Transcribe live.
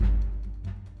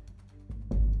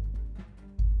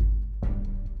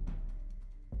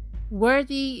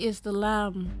Worthy is the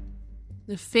Lamb,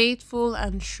 the faithful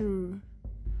and true,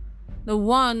 the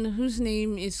one whose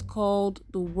name is called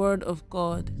the Word of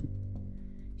God.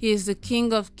 He is the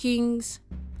King of kings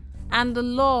and the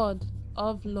Lord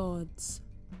of lords.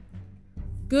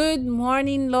 Good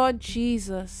morning, Lord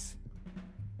Jesus.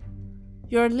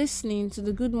 You're listening to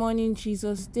the Good Morning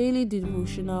Jesus Daily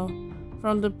Devotional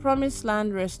from the Promised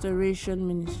Land Restoration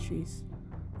Ministries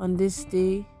on this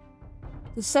day,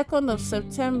 the 2nd of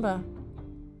September,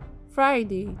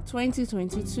 Friday,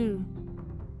 2022.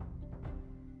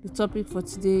 The topic for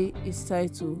today is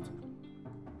titled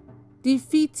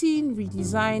Defeating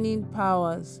Redesigning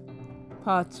Powers,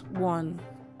 Part 1.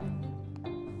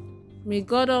 May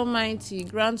God Almighty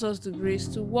grant us the grace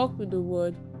to walk with the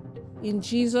Word. In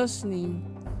Jesus' name,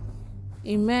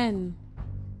 Amen.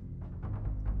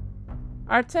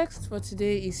 Our text for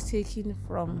today is taken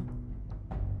from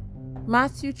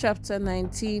Matthew chapter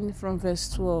 19 from verse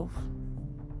 12.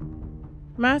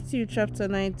 Matthew chapter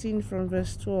 19 from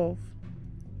verse 12.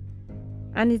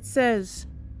 And it says,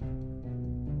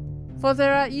 For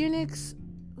there are eunuchs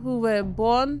who were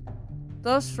born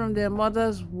thus from their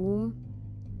mother's womb,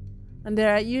 and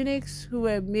there are eunuchs who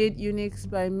were made eunuchs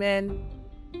by men.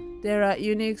 There are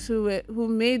eunuchs who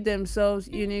made themselves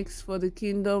eunuchs for the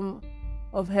kingdom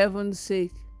of heaven's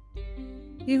sake.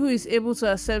 He who is able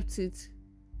to accept it,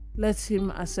 let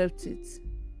him accept it.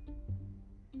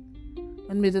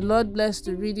 And may the Lord bless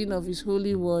the reading of His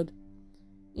holy word.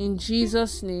 In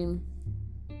Jesus' name,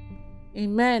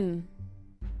 Amen.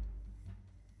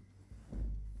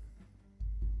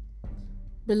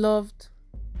 Beloved,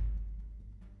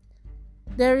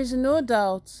 there is no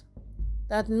doubt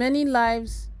that many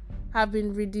lives have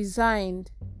been redesigned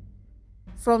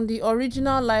from the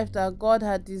original life that God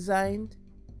had designed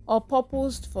or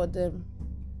purposed for them.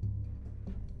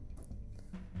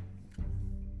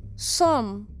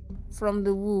 Some from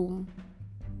the womb,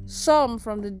 some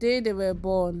from the day they were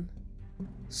born,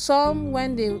 some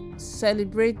when they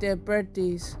celebrate their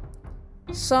birthdays,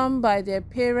 some by their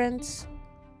parents,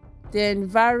 their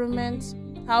environment,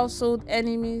 household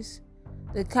enemies,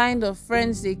 the kind of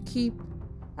friends they keep,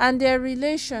 and their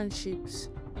relationships.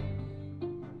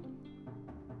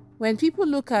 When people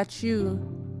look at you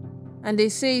and they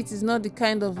say it is not the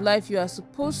kind of life you are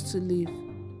supposed to live,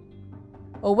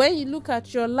 or when you look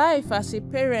at your life as a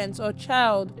parent or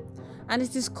child and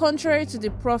it is contrary to the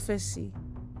prophecy,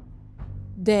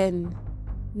 then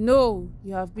know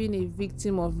you have been a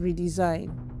victim of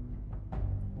redesign.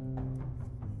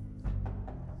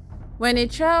 When a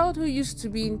child who used to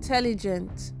be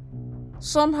intelligent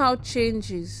somehow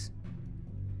changes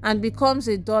and becomes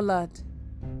a dullard,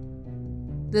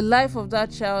 the life of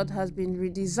that child has been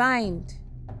redesigned.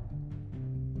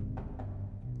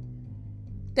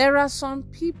 There are some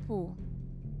people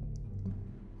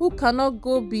who cannot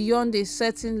go beyond a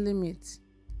certain limit,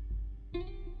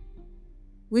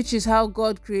 which is how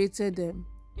God created them.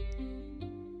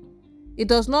 It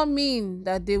does not mean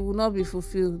that they will not be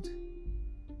fulfilled.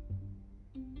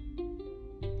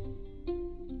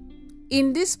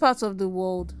 In this part of the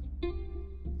world,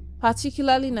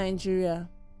 particularly Nigeria,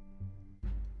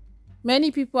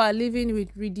 many people are living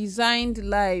with redesigned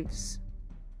lives.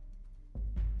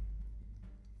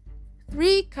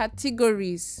 3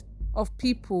 categories of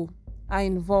people are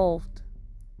involved.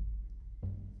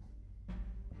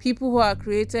 People who are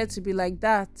created to be like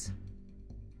that.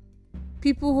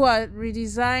 People who are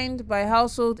redesigned by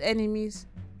household enemies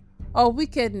or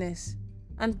wickedness.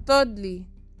 And thirdly,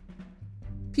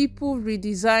 people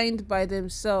redesigned by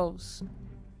themselves.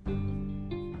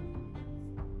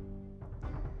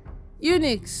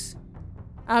 Eunuchs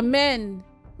are men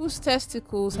whose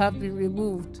testicles have been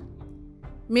removed,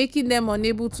 making them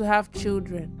unable to have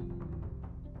children.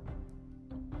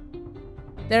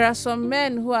 There are some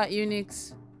men who are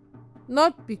eunuchs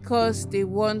not because they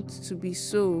want to be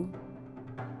so,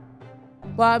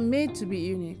 but are made to be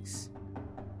eunuchs.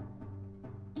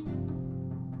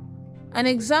 An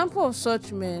example of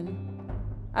such men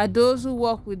are those who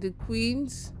walk with the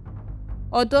queens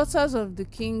or daughters of the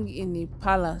king in a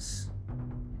palace.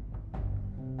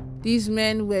 These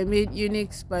men were made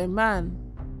eunuchs by man.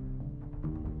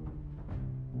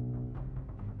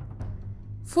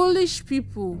 Foolish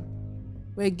people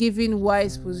were given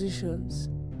wise positions.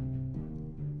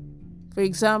 For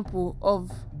example,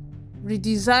 of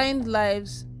redesigned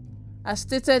lives as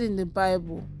stated in the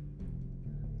Bible,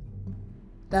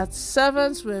 that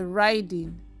servants were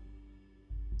riding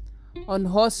on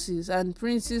horses and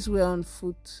princes were on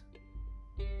foot.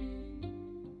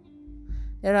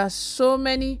 There are so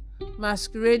many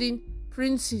masquerading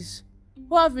princes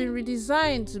who have been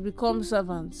redesigned to become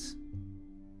servants.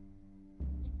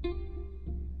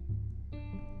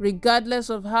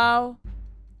 regardless of how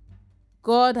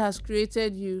God has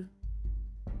created you.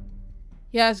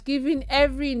 He has given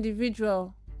every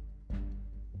individual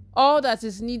all that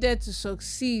is needed to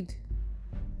succeed.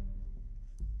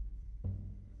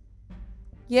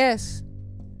 Yes,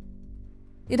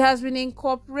 it has been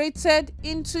incorporated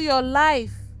into your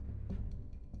life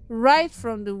right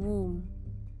from the womb.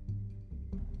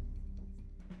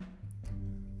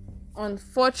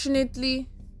 Unfortunately,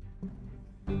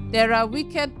 there are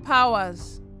wicked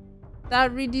powers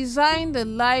that redesign the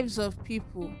lives of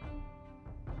people.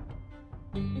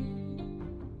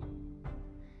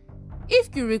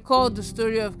 If you recall the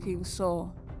story of King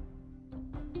Saul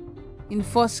in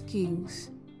 1 Kings,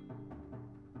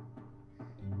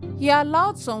 he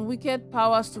allowed some wicked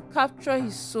powers to capture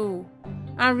his soul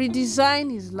and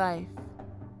redesign his life.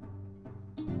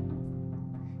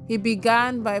 He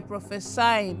began by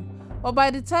prophesying, but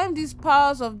by the time these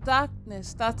powers of darkness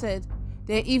started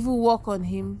their evil work on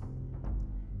him,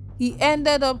 he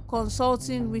ended up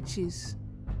consulting witches.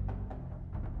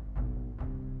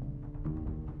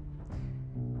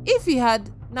 If he had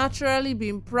naturally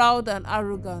been proud and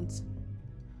arrogant,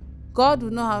 God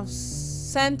would not have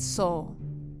sent Saul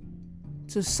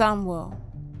to Samuel.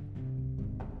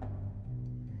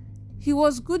 He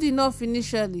was good enough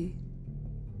initially,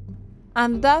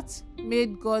 and that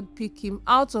made God pick him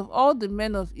out of all the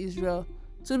men of Israel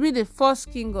to be the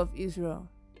first king of Israel.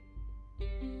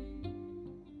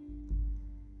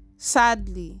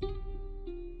 Sadly,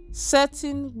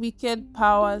 certain wicked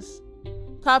powers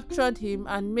captured him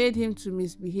and made him to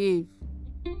misbehave.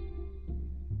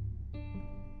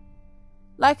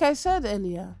 Like I said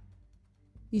earlier,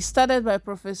 he started by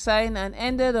prophesying and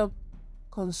ended up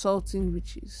consulting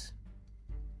witches.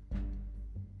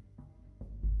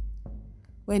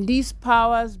 When these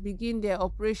powers begin their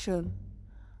operation,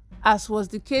 as was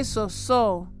the case of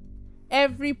Saul,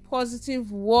 every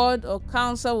positive word or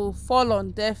counsel will fall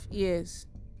on deaf ears.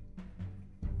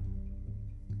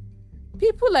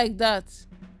 People like that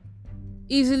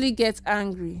easily get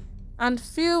angry and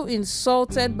feel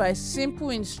insulted by simple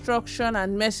instruction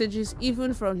and messages,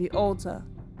 even from the altar.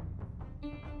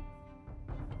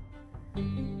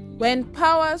 When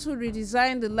powers who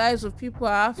redesign the lives of people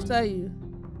are after you,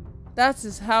 that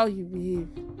is how you behave.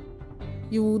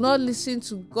 You will not listen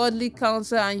to godly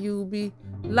counsel, and you will be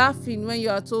laughing when you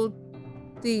are told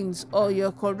things or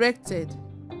you're corrected.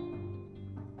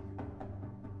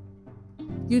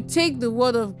 You take the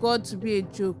word of God to be a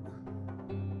joke.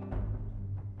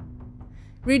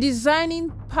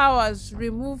 Redesigning powers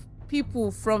remove people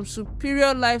from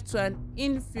superior life to an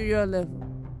inferior level.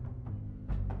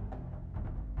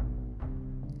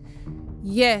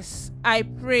 Yes, I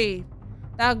pray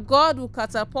that God will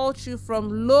catapult you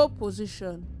from low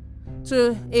position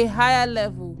to a higher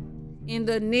level in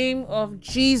the name of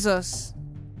Jesus.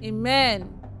 Amen.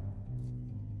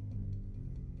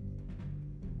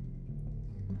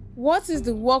 What is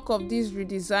the work of these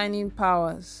redesigning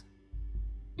powers?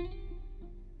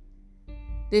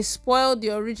 They spoil the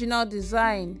original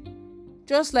design,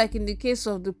 just like in the case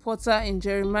of the potter in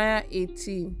Jeremiah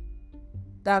 18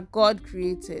 that God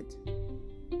created.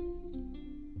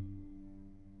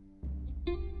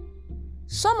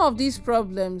 Some of these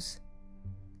problems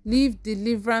leave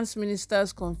deliverance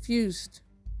ministers confused.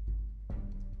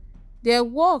 Their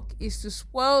work is to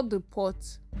spoil the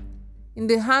pot in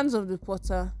the hands of the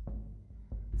potter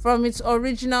from its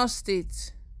original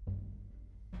state.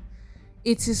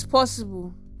 It is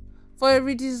possible for a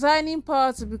redesigning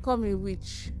power to become a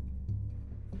witch.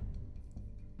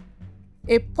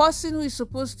 A person who is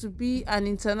supposed to be an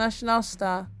international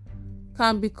star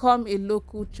can become a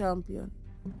local champion.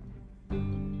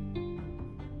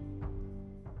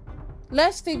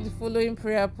 Let's take the following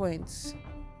prayer points.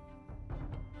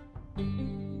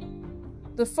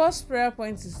 The first prayer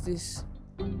point is this: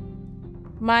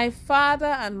 My Father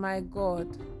and my God,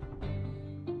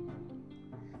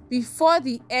 before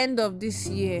the end of this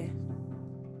year,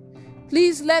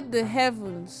 please let the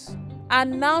heavens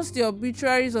announce the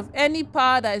obituaries of any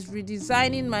power that is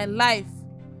redesigning my life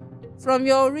from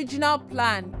your original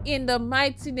plan, in the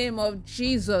mighty name of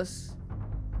Jesus.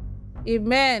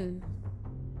 Amen.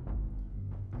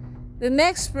 The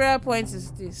next prayer point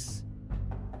is this: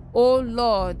 Oh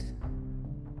Lord,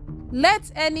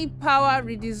 let any power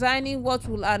redesigning what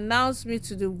will announce me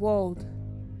to the world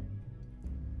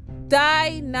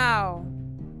die now,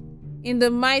 in the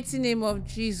mighty name of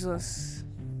Jesus.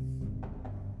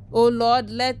 Oh Lord,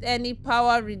 let any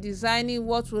power redesigning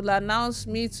what will announce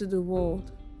me to the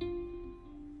world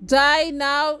die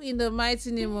now, in the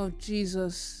mighty name of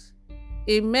Jesus.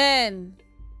 Amen.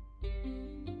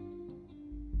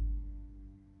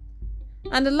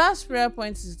 And the last prayer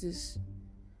point is this: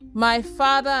 my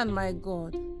Father and my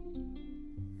God,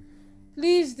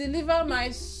 please deliver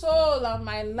my soul and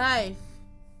my life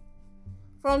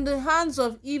from the hands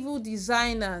of evil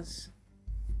designers.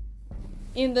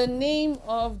 In the name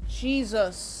of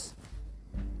Jesus.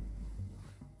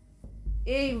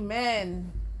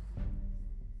 Amen.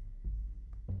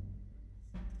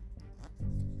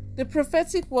 The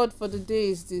prophetic word for the day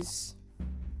is this: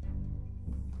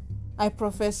 I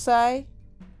prophesy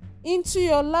into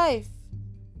your life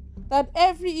that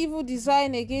every evil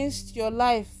design against your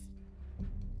life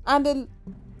and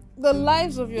the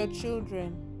lives of your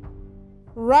children,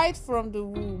 right from the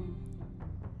womb,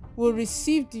 will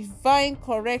receive divine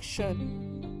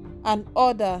correction and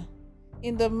order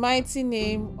in the mighty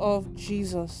name of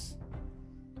Jesus.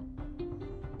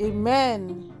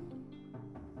 Amen.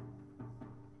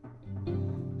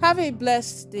 Have a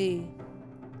blessed day.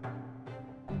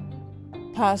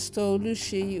 Pastor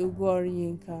Oluseyi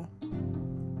Oguoriyinka.